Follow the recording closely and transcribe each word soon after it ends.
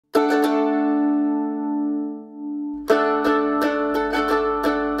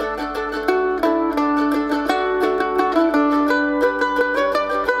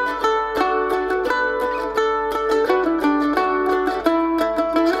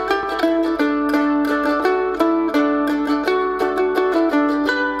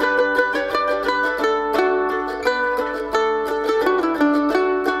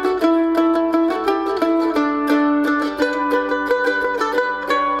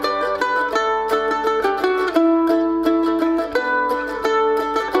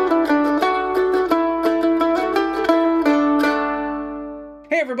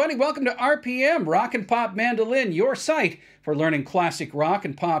everybody. Welcome to RPM, Rock and Pop Mandolin, your site for learning classic rock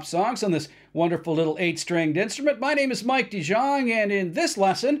and pop songs on this wonderful little 8-stringed instrument. My name is Mike DeJong, and in this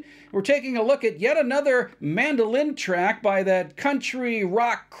lesson, we're taking a look at yet another mandolin track by that country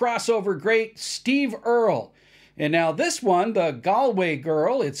rock crossover great Steve Earle. And now this one, the Galway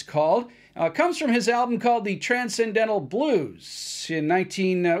Girl, it's called, comes from his album called The Transcendental Blues in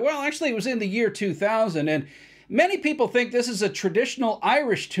it was in the year 2000, and many people think this is a traditional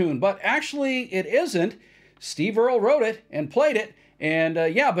Irish tune, but actually it isn't. Steve Earle wrote it and played it, and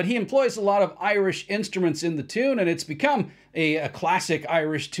but he employs a lot of Irish instruments in the tune, and it's become a classic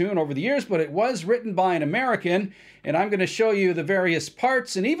Irish tune over the years, but it was written by an American, and I'm going to show you the various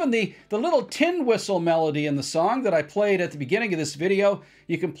parts, and even the little tin whistle melody in the song that I played at the beginning of this video.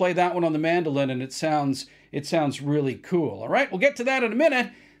 You can play that one on the mandolin, and it sounds really cool. All right, we'll get to that in a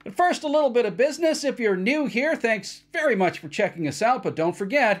minute. But first, a little bit of business. If you're new here, thanks very much for checking us out. But don't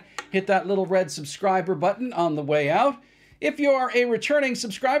forget, hit that little red subscriber button on the way out. If you are a returning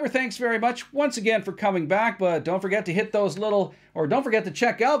subscriber, thanks very much once again for coming back. But don't forget to hit those don't forget to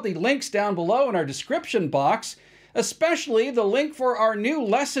check out the links down below in our description box, especially the link for our new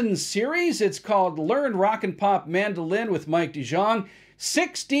lessons series. It's called Learn Rock and Pop Mandolin with Mike DeJong.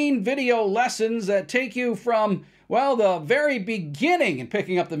 16 video lessons that take you from, well, the very beginning in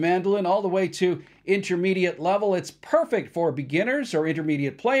picking up the mandolin all the way to intermediate level. It's perfect for beginners or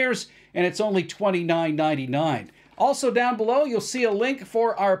intermediate players, and it's only $29.99. Also down below, you'll see a link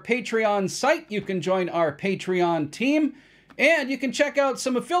for our Patreon site. You can join our Patreon team, and you can check out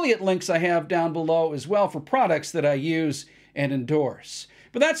some affiliate links I have down below as well for products that I use and endorse.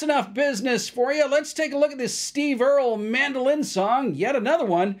 But that's enough business for you. Let's take a look at this Steve Earle mandolin song, yet another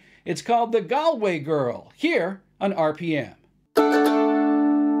one. It's called The Galway Girl, here on RPM.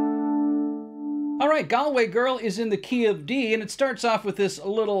 All right, Galway Girl is in the key of D, and it starts off with this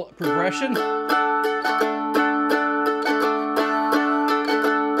little progression. All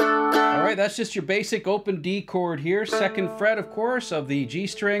right, that's just your basic open D chord here. Second fret, of course, of the G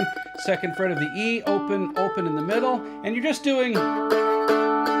string. Second fret of the E, open in the middle. And you're just doing down,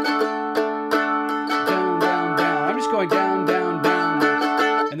 down, down. I'm just going down, down,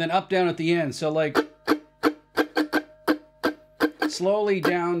 down, and then up, down at the end. So like slowly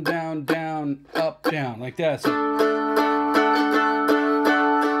down, down, down, up, down, like that. So,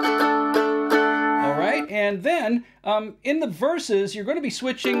 all right, and then in the verses, you're going to be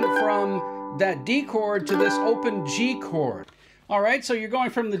switching from that D chord to this open G chord. All right, so you're going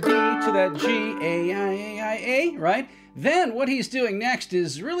from the D to that G, A, I, A, I, A, right? Then what he's doing next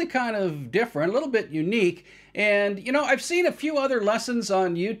is really kind of different, a little bit unique. And, you know, I've seen a few other lessons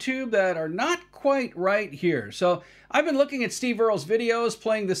on YouTube that are not quite right here. So I've been looking at Steve Earle's videos,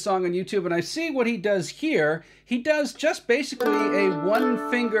 playing this song on YouTube, and I see what he does here. He does just basically a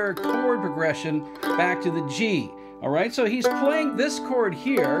one-finger chord progression back to the G. All right, so he's playing this chord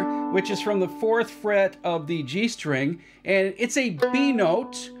here, which is from the 4th fret of the G string, and it's a B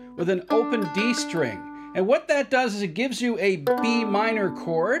note with an open D string. And what that does is it gives you a B minor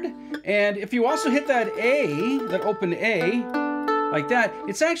chord, and if you also hit that A, that open A, like that,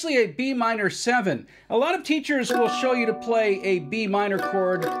 it's actually a B minor 7. A lot of teachers will show you to play a B minor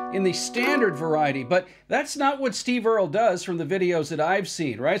chord in the standard variety, but that's not what Steve Earle does from the videos that I've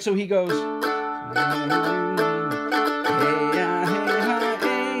seen, right? So he goes,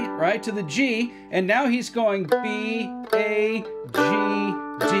 right, to the G, and now he's going B, A, G,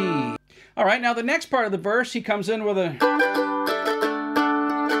 D. All right, now the next part of the verse, he comes in with a...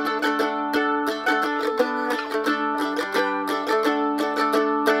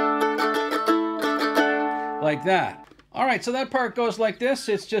 like that. All right, so that part goes like this.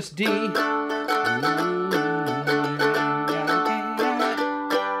 It's just D. All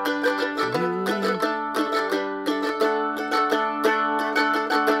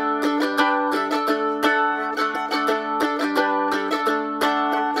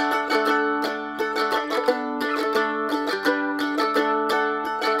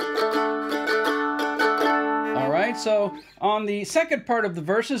right, so on the second part of the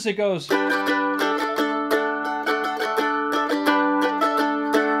verses, it goes...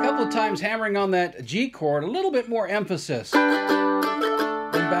 times hammering on that G chord, a little bit more emphasis. Then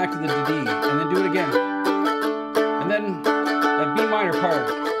back to the D, and then do it again. And then that B minor part.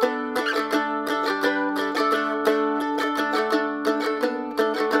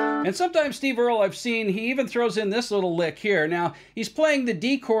 And sometimes Steve Earle, I've seen, he even throws in this little lick here. Now, he's playing the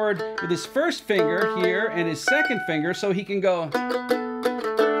D chord with his first finger here and his second finger, so he can go...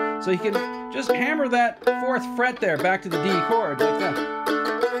 so he can just hammer that 4th fret there back to the D chord, like that.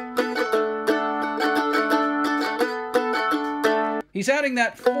 he's adding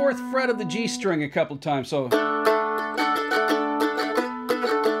that 4th fret of the G string a couple of times. So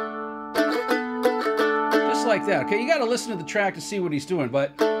just like that. Okay, you got to listen to the track to see what he's doing,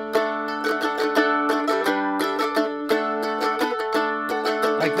 but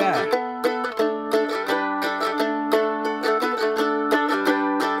like that.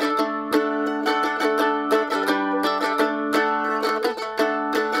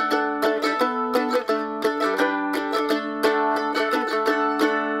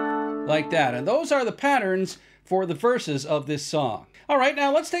 Like that. And those are the patterns for the verses of this song. All right,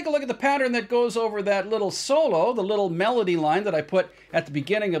 now let's take a look at the pattern that goes over that little solo, the little melody line that I put at the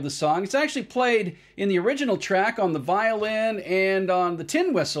beginning of the song. It's actually played in the original track on the violin and on the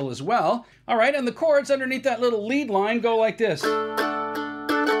tin whistle as well. All right, and the chords underneath that little lead line go like this.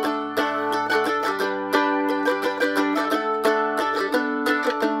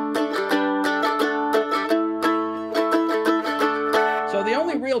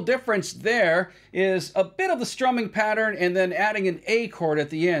 Difference there is a bit of the strumming pattern and then adding an A chord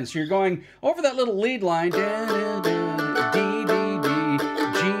at the end. So you're going over that little lead line, D, D, D,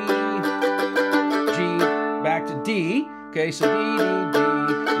 G, G, back to D. Okay, so D, D,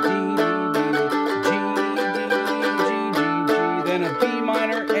 D, D, D, G, G, G, G, then a B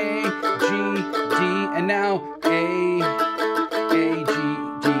minor, A, G, D, and now A, G, D,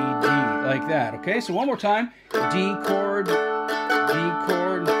 D, like that. Okay, so one more time, D chord, D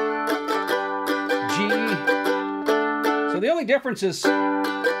chord, G. So the only difference is like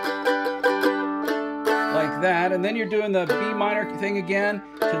that, and then you're doing the B minor thing again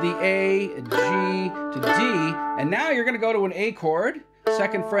to the A, G, to D, and now you're going to go to an A chord,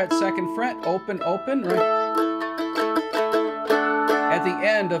 2nd fret, open, open, right? At the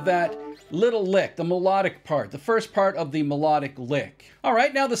end of that little lick, the melodic part, the first part of the melodic lick. All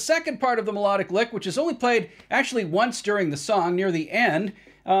right, now the second part of the melodic lick, which is only played actually once during the song, near the end,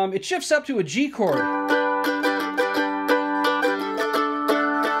 it shifts up to a G chord.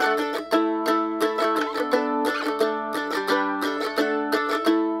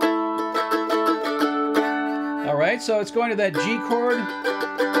 All right, so it's going to that G chord,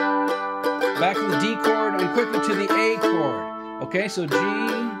 back to the D chord, and quickly to the A chord. Okay, so G,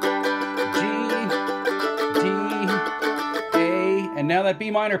 and now that B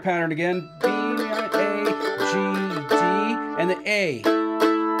minor pattern again, B, A, G, D, and the A.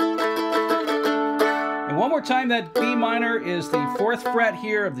 And one more time, that B minor is the 4th fret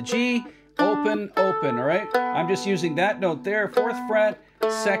here of the G, open, open, all right? I'm just using that note there, 4th fret,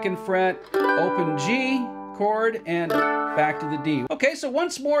 2nd fret, open G chord, and back to the D. Okay, so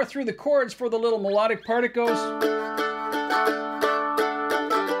once more through the chords for the little melodic part, it goes.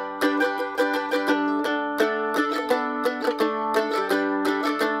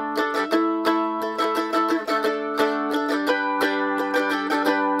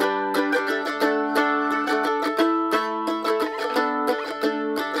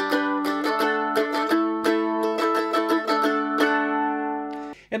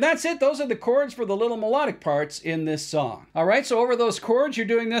 And that's it. Those are the chords for the little melodic parts in this song. All right, so over those chords, you're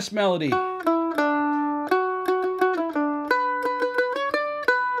doing this melody. All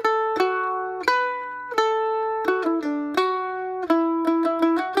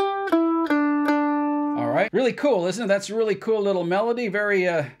right, really cool, isn't it? That's a really cool little melody. Very,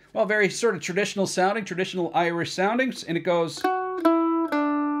 well, very sort of traditional sounding, traditional Irish soundings. And it goes.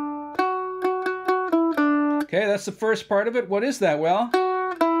 Okay, that's the first part of it. What is that? Well,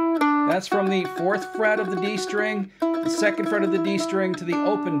 that's from the 4th fret of the D string, the 2nd fret of the D string to the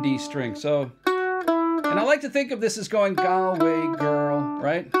open D string. So, and I like to think of this as going Galway girl,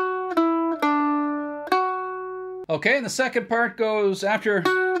 right? Okay, and the second part goes after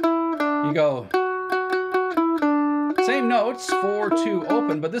you go. Same notes, 4, 2,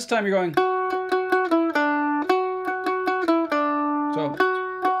 open, but this time you're going. So.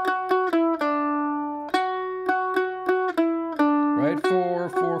 Right, 4,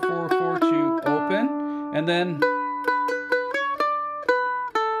 4, 4, 4, 2, open, and then,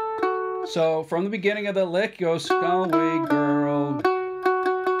 so from the beginning of the lick goes Galway girl.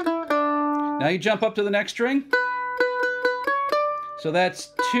 Now you jump up to the next string. So that's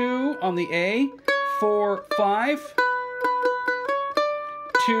 2 on the A, 4, 5,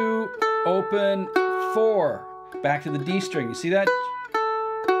 2, open, 4, back to the D string. You see that?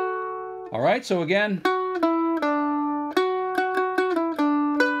 All right, so again.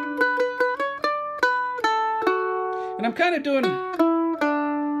 And I'm kind of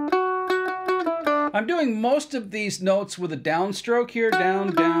doing most of these notes with a downstroke here,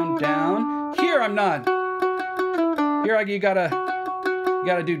 down, down, down. Here I'm not. Here you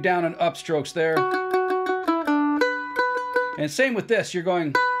gotta do down and up strokes there. And same with this, you're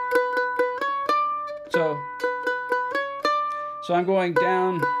going, so I'm going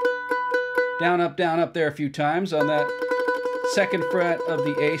down, down, up there a few times on that second fret of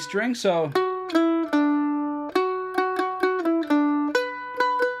the A string, so.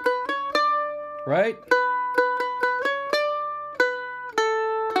 Right?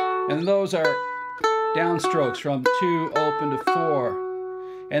 And those are downstrokes from 2 open to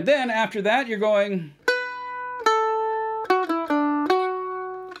 4. And then after that, you're going.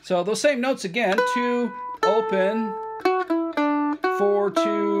 So those same notes again, 2 open, 4,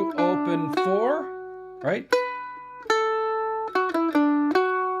 2 open, 4, right?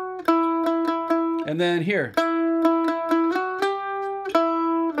 And then here.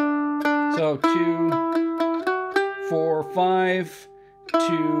 So 2, 4, 5,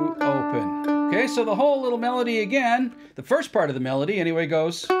 2 open. Okay, so the whole little melody again, the first part of the melody anyway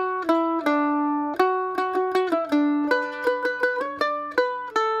goes.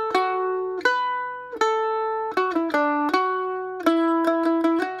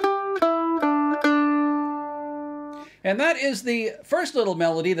 And that is the first little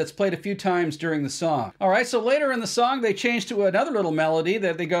melody that's played a few times during the song. All right, so later in the song, they change to another little melody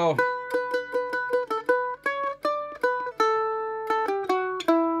that they go.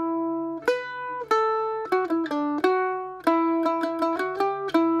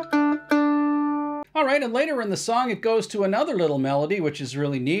 All right, and later in the song, it goes to another little melody, which is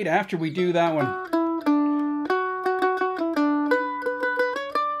really neat. After we do that one.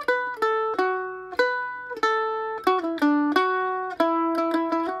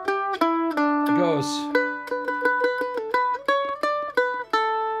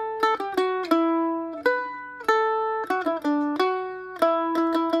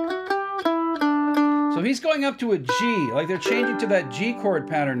 So he's going up to a G, like they're changing to that G chord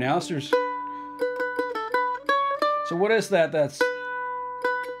pattern now. So what is that?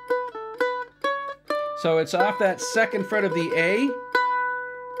 So it's off that second fret of the A,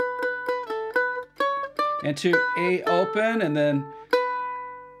 and to A open, and then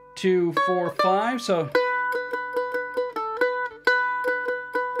 2, 4, 5. So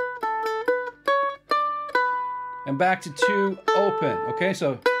and back to 2 open. Okay,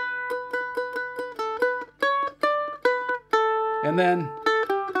 so and then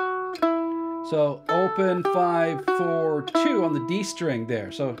so open 5, 4, 2 on the D string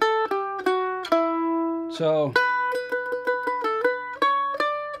there. So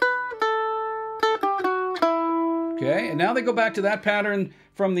okay, and now they go back to that pattern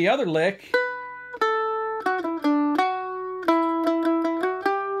from the other lick.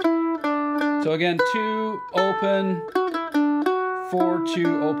 So again, 2 open, 4,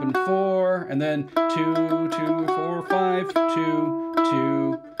 2 open, 4, and then 2, 2, 4, 5, 2,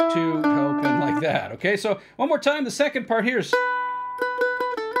 2, 2 open, like that. Okay, so one more time, the second part here's.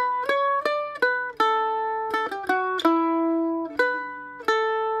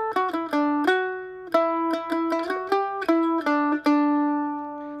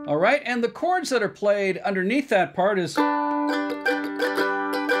 All right, and the chords that are played underneath that part is.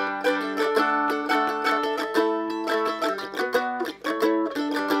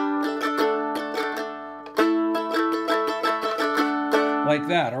 Like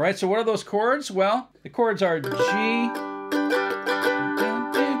that. All right, so what are those chords? Well, the chords are G,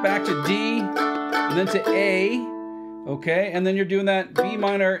 back to D, and then to A, okay, and then you're doing that B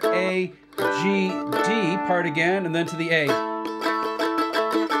minor, A, G, D part again, and then to the A.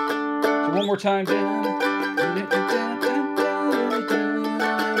 So one more time.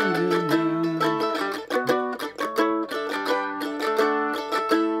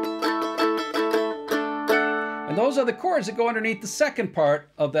 And those are the chords that go underneath the second part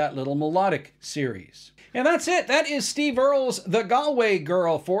of that little melodic series. And that's it. That is Steve Earle's The Galway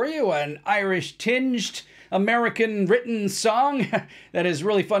Girl for you, an Irish-tinged, American-written song that is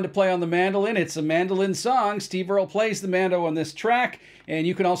really fun to play on the mandolin. It's a mandolin song. Steve Earle plays the mando on this track, and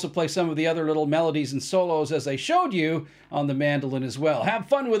you can also play some of the other little melodies and solos as I showed you on the mandolin as well. Have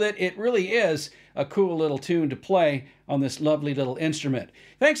fun with it. It really is a cool little tune to play on this lovely little instrument.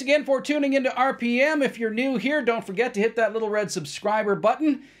 Thanks again for tuning into RPM. If you're new here, don't forget to hit that little red subscriber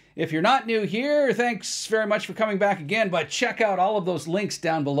button. If you're not new here, thanks very much for coming back again, but check out all of those links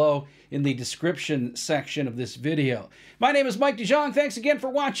down below in the description section of this video. My name is Mike DeJong. Thanks again for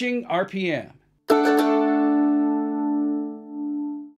watching RPM.